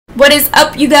What is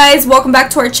up, you guys? Welcome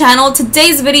back to our channel.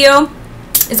 Today's video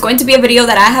is going to be a video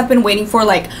that I have been waiting for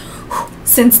like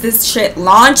since this shit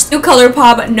launched. New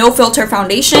Colourpop no filter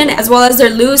foundation, as well as their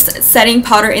loose setting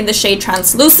powder in the shade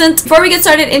translucent. Before we get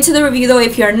started into the review though,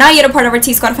 if you are not yet a part of our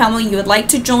TSQUAD family, you would like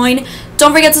to join,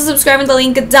 don't forget to subscribe in the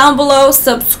link down below.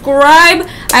 Subscribe.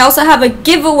 I also have a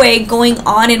giveaway going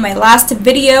on in my last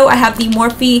video. I have the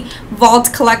Morphe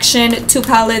Vault Collection 2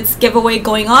 palettes giveaway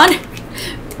going on.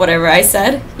 Whatever I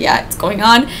said, yeah, it's going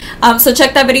on. So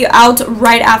check that video out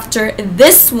right after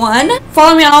this one.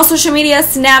 Follow me on all social media: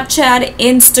 Snapchat,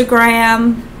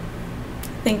 Instagram.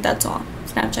 I think that's all.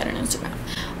 Snapchat and Instagram.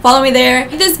 Follow me there.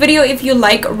 Like this video if you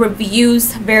like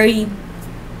reviews, very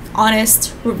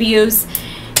honest reviews.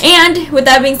 And with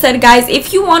that being said, guys,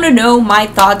 if you want to know my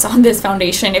thoughts on this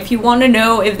foundation, if you want to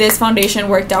know if this foundation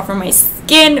worked out for my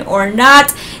skin or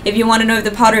not, if you want to know if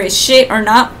the powder is shit or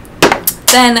not,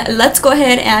 then let's go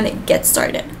ahead and get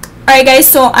started. Alright guys,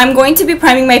 so I'm going to be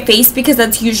priming my face because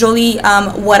that's usually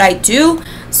what I do.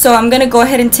 So I'm going to go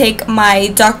ahead and take my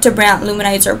Dr. Brandt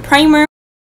Luminizer Primer.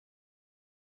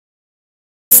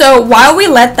 So while we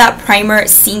let that primer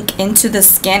sink into the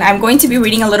skin, I'm going to be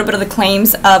reading a little bit of the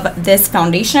claims of this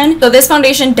foundation. So this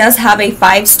foundation does have a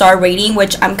 5-star rating,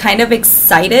 which I'm kind of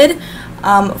excited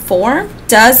for.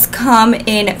 Does come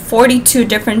in 42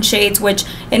 different shades, which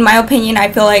in my opinion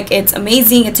I feel like it's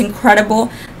amazing. It's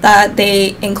incredible that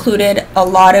they included a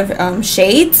lot of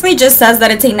shades. It just says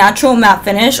that it's a natural matte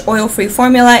finish, oil-free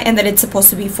formula, and that it's supposed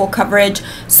to be full coverage.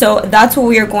 So that's what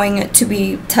we are going to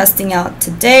be testing out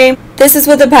today. This is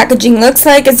what the packaging looks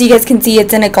like. As you guys can see,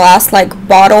 it's in a glass-like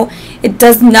bottle. It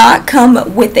does not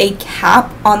come with a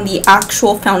cap on the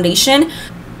actual foundation.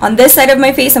 On this side of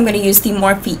my face, I'm going to use the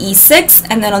Morphe E6,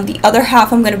 and then on the other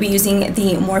half, I'm going to be using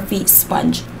the Morphe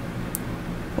Sponge.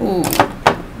 Ooh,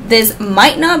 this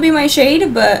might not be my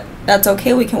shade, but that's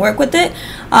okay. We can work with it.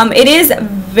 It is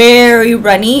very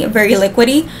runny, very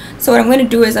liquidy. So what I'm going to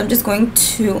do is I'm just going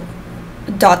to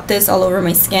dot this all over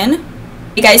my skin.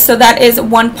 Okay, guys, so that is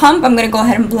one pump. I'm going to go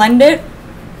ahead and blend it.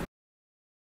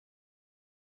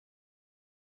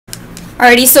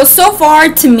 Alrighty, so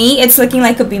far to me it's looking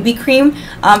like a BB cream.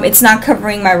 It's not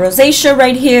covering my rosacea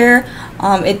right here.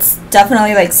 It's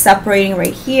definitely like separating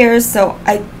right here, so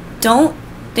I don't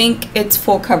think it's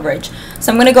full coverage.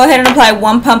 So I'm going to go ahead and apply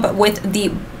one pump with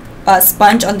the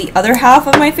sponge on the other half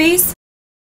of my face.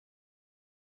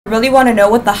 I really want to know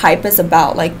what the hype is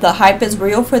about. Like, the hype is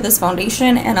real for this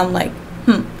foundation, and I'm like,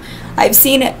 I've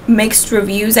seen mixed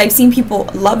reviews. I've seen people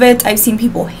love it. I've seen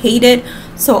people hate it.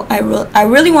 So I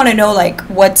really want to know, like,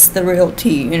 what's the real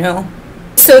tea, you know?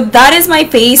 So that is my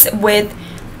face with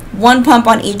one pump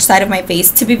on each side of my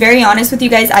face. To be very honest with you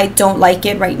guys, I don't like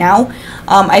it right now.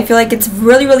 I feel like it's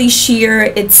really sheer.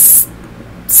 It's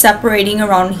separating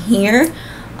around here.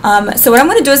 So what I'm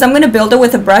going to do is I'm going to build it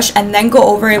with a brush and then go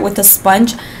over it with a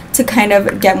sponge to kind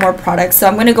of get more product. So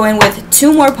I'm going to go in with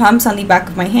 2 more pumps on the back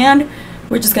of my hand.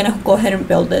 We're just going to go ahead and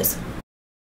build this.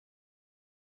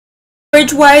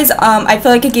 Coverage wise, I feel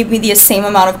like it gave me the same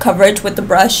amount of coverage with the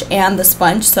brush and the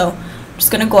sponge. So I'm just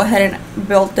going to go ahead and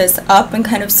build this up and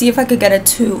kind of see if I could get it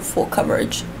to full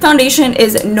coverage. Foundation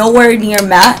is nowhere near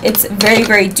matte. It's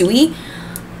very dewy.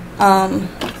 I'm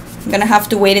going to have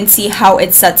to wait and see how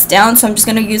it sets down. So I'm just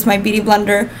going to use my beauty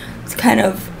blender to kind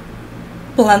of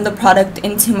blend the product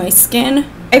into my skin.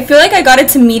 I feel like I got it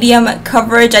to medium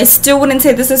coverage. I still wouldn't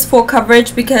say this is full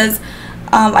coverage because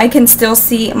I can still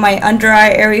see my under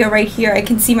eye area right here. I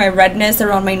can see my redness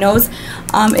around my nose,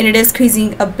 and it is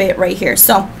creasing a bit right here.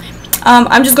 So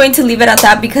I'm just going to leave it at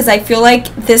that because I feel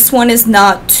like this one is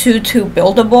not too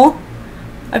buildable.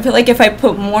 I feel like if I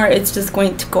put more, it's just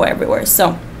going to go everywhere.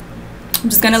 So I'm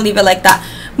just going to leave it like that.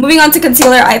 Moving on to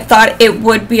concealer, I thought it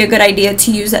would be a good idea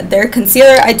to use their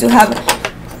concealer. I do have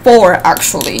 4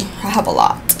 actually. I have a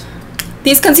lot.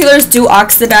 These concealers do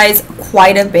oxidize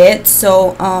quite a bit,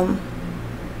 so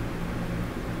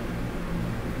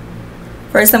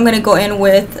first I'm going to go in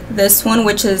with this one,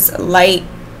 which is light,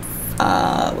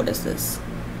 what is this?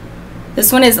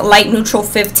 This one is light neutral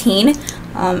 15,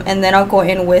 and then I'll go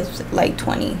in with light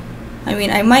 20. I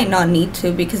mean, I might not need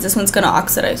to because this one's going to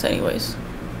oxidize anyways.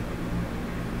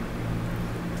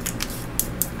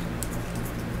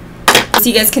 As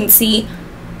you guys can see,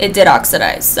 it did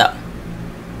oxidize. So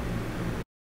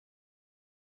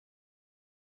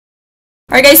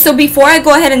alright guys, so before I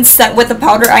go ahead and set with the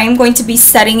powder, I am going to be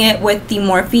setting it with the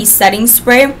Morphe setting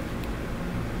spray.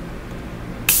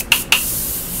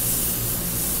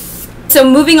 So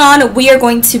moving on, we are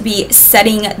going to be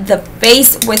setting the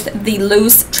face with the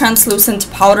loose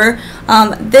translucent powder.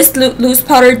 This loose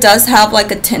powder does have like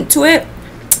a tint to it.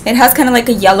 It has kind of like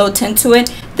a yellow tint to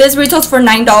it. This retails for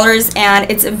 $9 and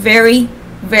it's very,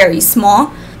 very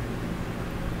small.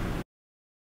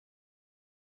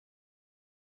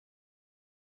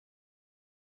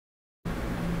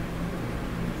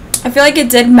 I feel like it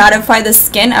did mattify the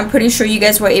skin. I'm pretty sure you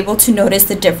guys were able to notice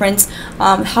the difference,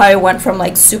 how I went from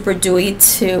like super dewy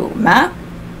to matte.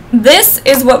 This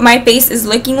is what my face is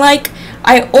looking like.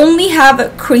 I only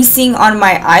have creasing on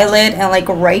my eyelid and like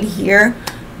right here.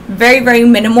 Very, very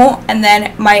minimal. And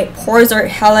then my pores are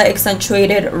hella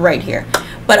accentuated right here.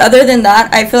 But other than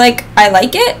that, I feel like I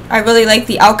like it. I really like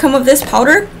the outcome of this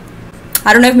powder.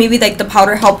 I don't know if maybe like the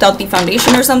powder helped out the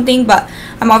foundation or something, but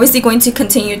I'm obviously going to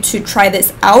continue to try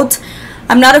this out.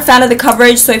 I'm not a fan of the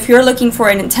coverage, so if you're looking for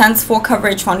an intense full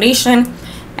coverage foundation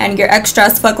and you're extra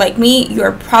as fuck like me,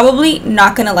 you're probably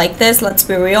not gonna like this. Let's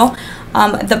be real.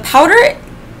 The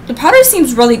powder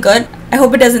seems really good. I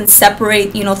hope it doesn't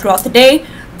separate, you know, throughout the day,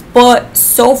 but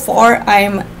so far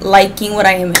I'm liking what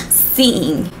I am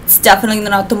seeing. It's definitely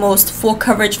not the most full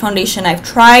coverage foundation I've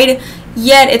tried,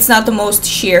 yet it's not the most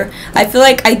sheer. I feel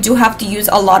like I do have to use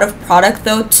a lot of product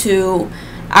though to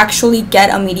actually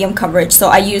get a medium coverage. So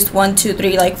I used 1, 2,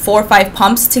 3, like 4 or 5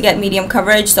 pumps to get medium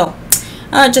coverage, so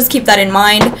just keep that in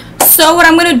mind. So what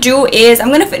I'm gonna do is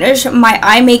I'm gonna finish my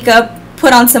eye makeup,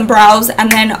 put on some brows, and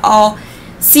then I'll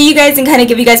see you guys and kind of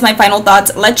give you guys my final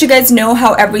thoughts, let you guys know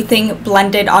how everything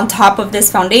blended on top of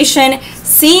this foundation,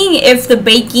 seeing if the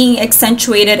baking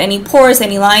accentuated any pores,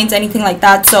 any lines, anything like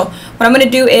that. So what I'm gonna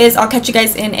do is I'll catch you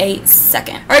guys in a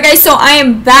second. Alright guys, so I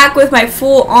am back with my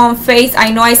full on face.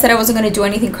 I know I said I wasn't gonna do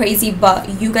anything crazy,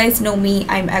 but you guys know me,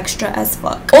 I'm extra as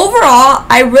fuck. Overall,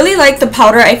 I really like the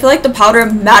powder. I feel like the powder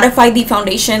mattified the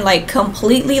foundation like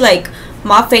completely. Like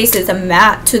my face is a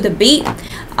matte to the beat.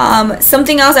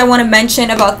 Something else I want to mention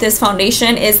about this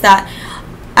foundation is that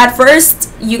at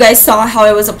first you guys saw how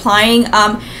I was applying.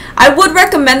 I would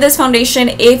recommend this foundation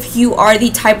if you are the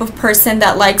type of person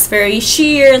that likes very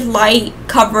sheer light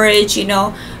coverage. You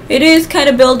know, it is kind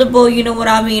of buildable, you know what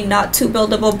I mean, not too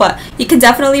buildable, but you can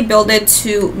definitely build it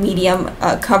to medium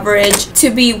coverage.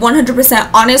 To be 100%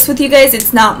 honest with you guys,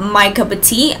 it's not my cup of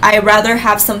tea. I rather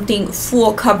have something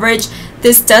full coverage.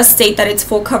 This does state that it's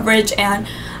full coverage, and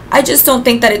I just don't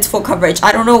think that it's full coverage.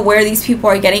 I don't know where these people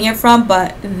are getting it from,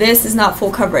 but this is not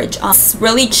full coverage. It's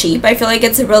really cheap. I feel like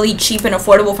it's a really cheap and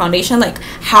affordable foundation. Like,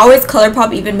 how is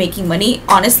Colourpop even making money?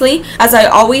 Honestly, as I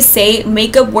always say,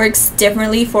 makeup works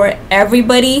differently for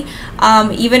everybody.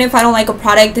 Even if I don't like a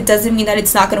product, it doesn't mean that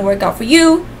it's not going to work out for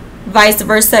you. Vice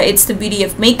versa, it's the beauty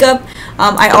of makeup.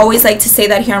 I always like to say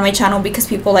that here on my channel because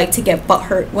people like to get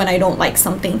butthurt when I don't like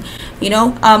something, you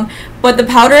know. But the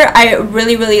powder I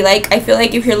really, really like. I feel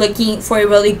like if you're looking for a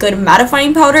really good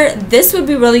mattifying powder, this would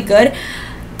be really good.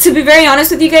 To be very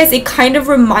honest with you guys, it kind of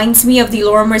reminds me of the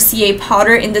Laura Mercier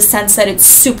powder in the sense that it's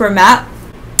super matte.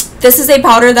 This is a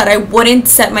powder that I wouldn't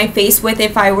set my face with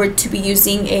if I were to be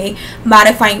using a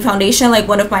mattifying foundation like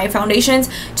one of my foundations,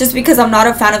 just because I'm not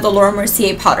a fan of the Laura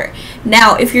Mercier powder.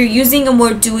 Now, if you're using a more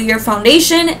dewier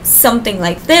foundation, something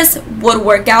like this would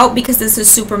work out because this is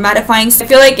super mattifying. So I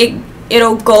feel like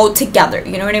it'll go together,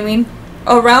 you know what I mean?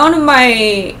 Around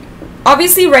my,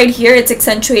 obviously right here, it's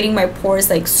accentuating my pores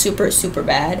like super, super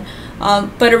bad.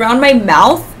 But around my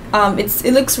mouth,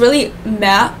 it looks really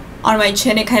matte. On my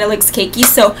chin, it kind of looks cakey,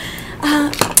 so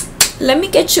let me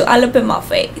get you all up in my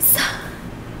face.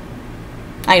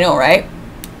 I know, right?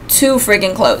 Too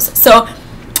freaking close. So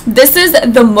this is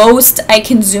the most I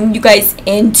can zoom you guys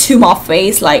into my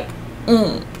face, like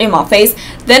in my face.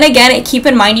 Then again, keep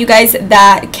in mind, you guys,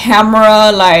 that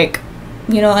camera, like,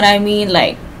 you know what I mean,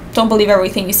 like, don't believe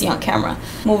everything you see on camera.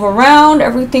 Move around,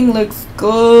 everything looks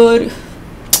good.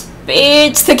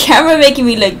 Bitch, the camera making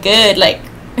me look good. Like,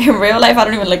 in real life, I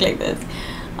don't even look like this.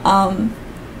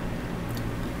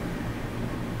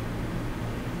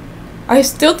 I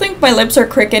still think my lips are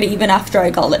crooked even after I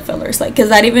got lip fillers. Like, is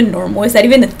that even normal? Is that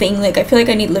even a thing? Like, I feel like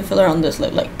I need lip filler on this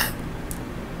lip. Like,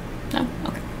 no?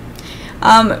 Okay.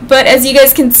 But as you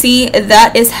guys can see,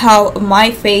 that is how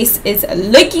my face is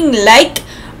looking like,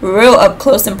 real up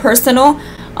close and personal.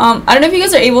 I don't know if you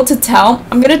guys are able to tell.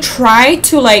 I'm gonna try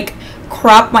to, like,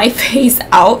 crop my face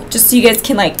out just so you guys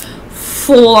can, like,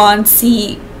 full on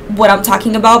see what I'm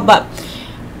talking about. But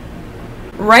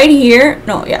right here,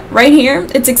 right here,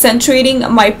 it's accentuating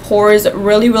my pores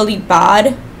really, really bad. I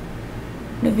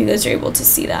don't know if you guys are able to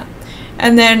see that.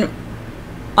 And then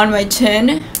on my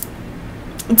chin,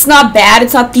 it's not bad.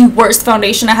 It's not the worst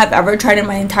foundation I have ever tried in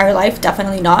my entire life.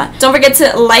 Definitely not. Don't forget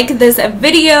to like this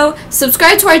video,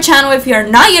 subscribe to our channel if you're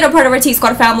not yet a part of our T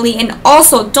Squad family, and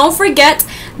also don't forget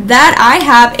that I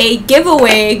have a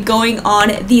giveaway going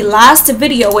on the last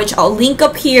video, which I'll link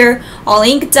up here, I'll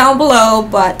link down below,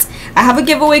 but I have a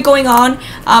giveaway going on.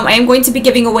 I am going to be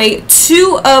giving away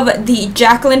 2 of the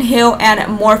Jaclyn Hill and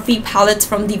Morphe palettes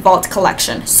from the Vault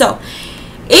collection. So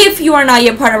if you are not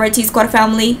yet part of our T Squad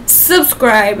family,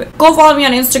 subscribe, go follow me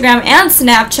on Instagram and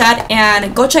Snapchat,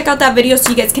 and go check out that video so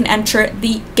you guys can enter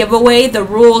the giveaway. The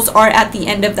rules are at the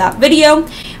end of that video.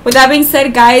 With that being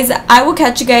said, guys, I will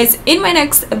catch you guys in my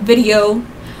next video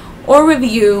or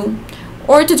review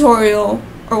or tutorial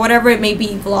or whatever it may be,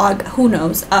 vlog, who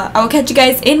knows. I will catch you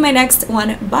guys in my next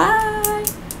one. Bye.